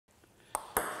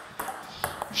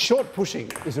Short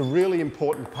pushing is a really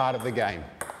important part of the game.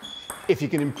 If you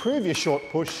can improve your short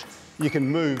push, you can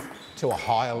move to a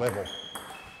higher level.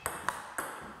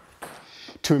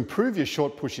 To improve your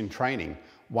short push in training,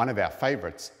 one of our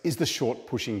favourites is the short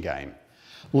pushing game.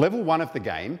 Level 1 of the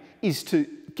game is to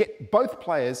get both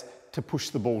players to push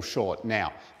the ball short.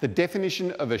 Now, the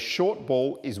definition of a short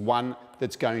ball is one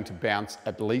that's going to bounce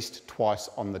at least twice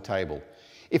on the table.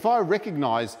 If I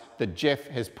recognise that Jeff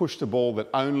has pushed a ball that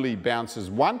only bounces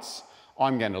once,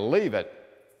 I'm going to leave it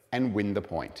and win the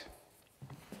point.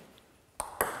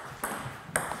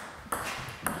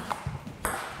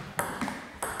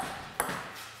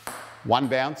 One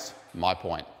bounce, my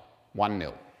point.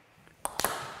 1-0.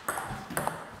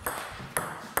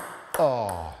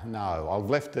 Oh, no, I've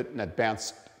left it and it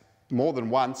bounced more than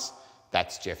once.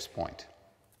 That's Jeff's point.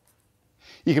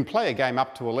 You can play a game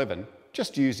up to 11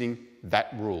 just using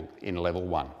that rule in level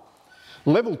 1.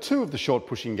 Level 2 of the short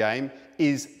pushing game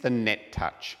is the net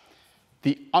touch.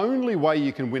 The only way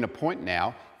you can win a point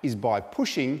now is by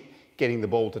pushing, getting the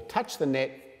ball to touch the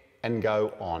net and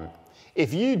go on.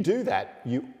 If you do that,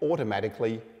 you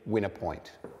automatically win a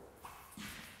point.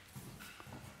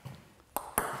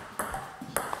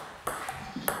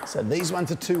 So these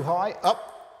ones are too high.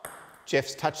 Up.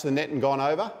 Jeff's touched the net and gone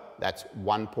over. That's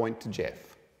 1 point to Jeff.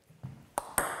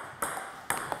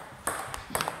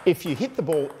 If you hit the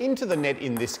ball into the net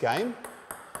in this game,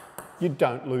 you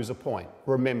don't lose a point.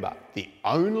 Remember, the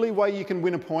only way you can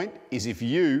win a point is if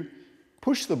you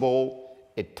push the ball,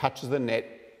 it touches the net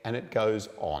and it goes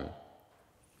on.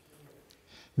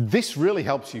 This really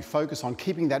helps you focus on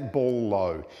keeping that ball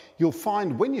low. You'll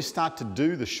find when you start to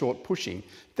do the short pushing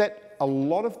that a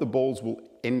lot of the balls will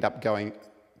end up going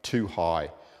too high.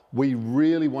 We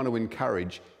really want to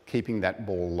encourage keeping that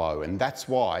ball low, and that's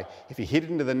why if you hit it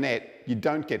into the net, you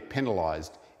don't get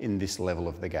penalised in this level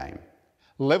of the game.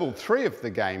 Level 3 of the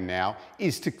game now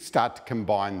is to start to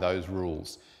combine those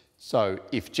rules. So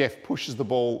if Jeff pushes the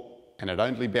ball and it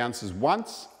only bounces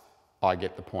once, I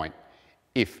get the point.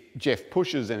 If Jeff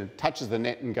pushes and it touches the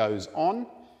net and goes on,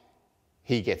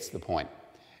 he gets the point.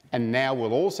 And now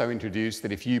we'll also introduce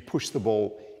that if you push the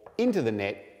ball into the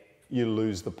net, you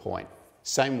lose the point.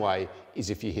 Same way as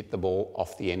if you hit the ball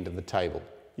off the end of the table,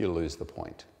 you lose the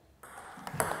point.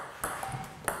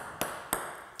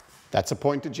 That's a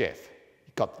point to Jeff.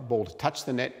 He got the ball to touch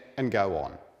the net and go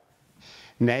on.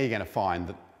 Now you're going to find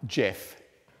that Jeff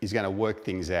is going to work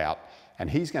things out, and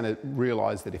he's going to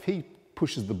realise that if he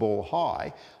pushes the ball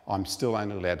high, I'm still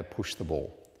only allowed to push the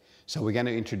ball. So we're going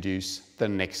to introduce the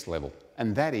next level,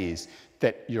 and that is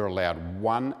that you're allowed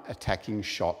one attacking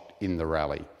shot in the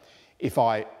rally. If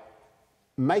I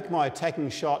make my attacking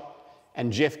shot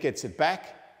and Jeff gets it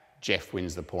back, Jeff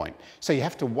wins the point. So you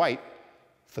have to wait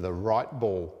for the right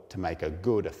ball to make a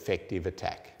good, effective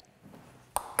attack.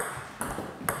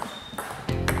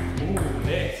 Ooh,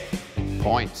 next.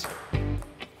 Point.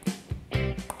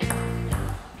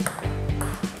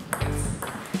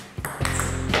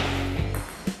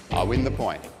 I win the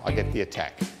point. I get the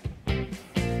attack.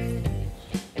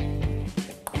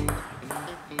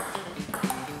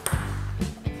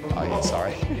 Oh yeah,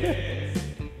 sorry.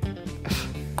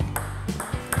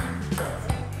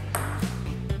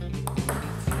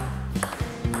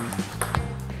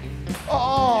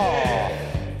 Oh!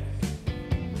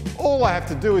 All I have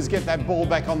to do is get that ball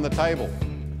back on the table.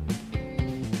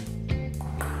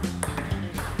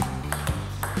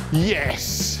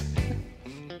 Yes!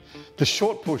 The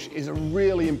short push is a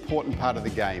really important part of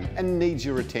the game and needs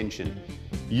your attention.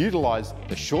 Utilise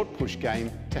the short push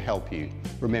game to help you.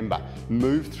 Remember,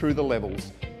 move through the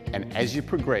levels, and as you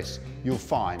progress, you'll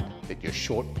find that your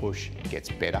short push gets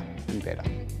better and better.